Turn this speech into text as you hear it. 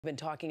Been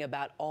talking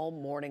about all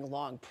morning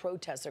long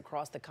protests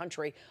across the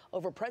country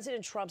over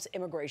President Trump's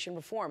immigration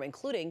reform,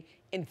 including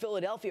in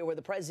Philadelphia, where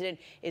the president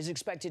is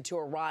expected to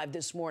arrive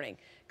this morning.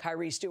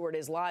 Khiree Stewart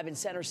is live in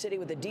Center City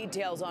with the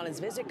details on his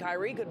visit.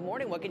 Khiree, good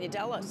morning. What can you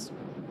tell us?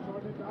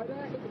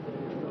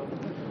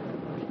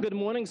 Good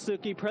morning,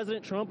 Suki.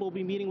 President Trump will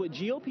be meeting with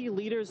GOP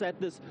leaders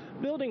at this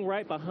building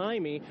right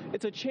behind me.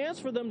 It's a chance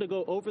for them to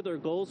go over their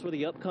goals for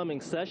the upcoming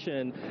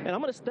session. And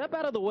I'm going to step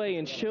out of the way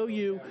and show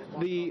you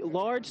the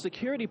large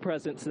security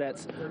presence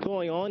that's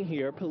going on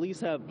here. Police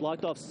have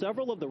blocked off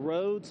several of the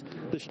roads,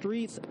 the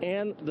streets,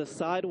 and the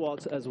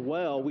sidewalks as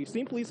well. We've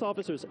seen police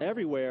officers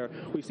everywhere.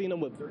 We've seen them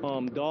with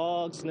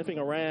dogs sniffing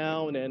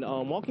around and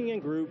walking in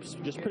groups,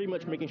 just pretty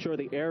much making sure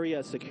the area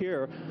is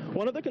secure.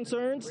 One of the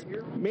concerns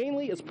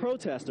mainly is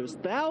protesters.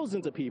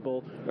 Thousands of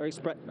people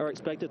are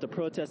expected to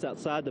protest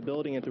outside the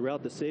building and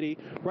throughout the city.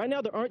 Right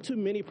now, there aren't too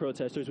many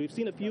protesters. We've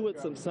seen a few with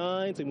some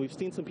signs, and we've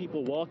seen some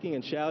people walking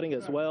and shouting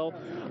as well.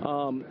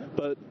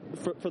 But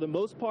for the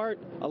most part,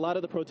 a lot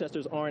of the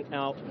protesters aren't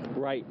out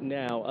right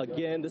now.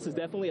 Again, this is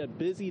definitely a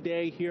busy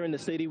day here in the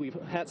city. We've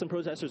had some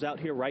protesters out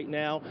here right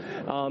now.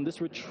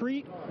 This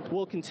retreat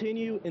will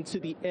continue into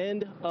the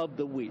end of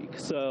the week.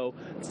 So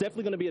it's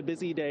definitely going to be a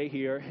busy day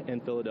here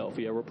in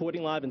Philadelphia.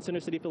 Reporting live in Center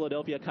City,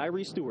 Philadelphia,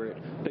 Khiree Stewart,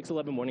 Pix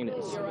 11 Morning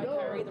News. You're right,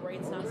 Khiree. The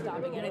rain's not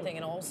stopping anything.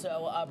 And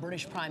also,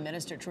 British Prime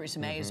Minister Theresa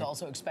May is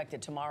also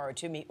expected tomorrow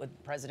to meet with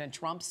President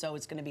Trump. So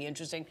it's going to be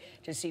interesting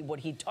to see what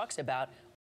he talks about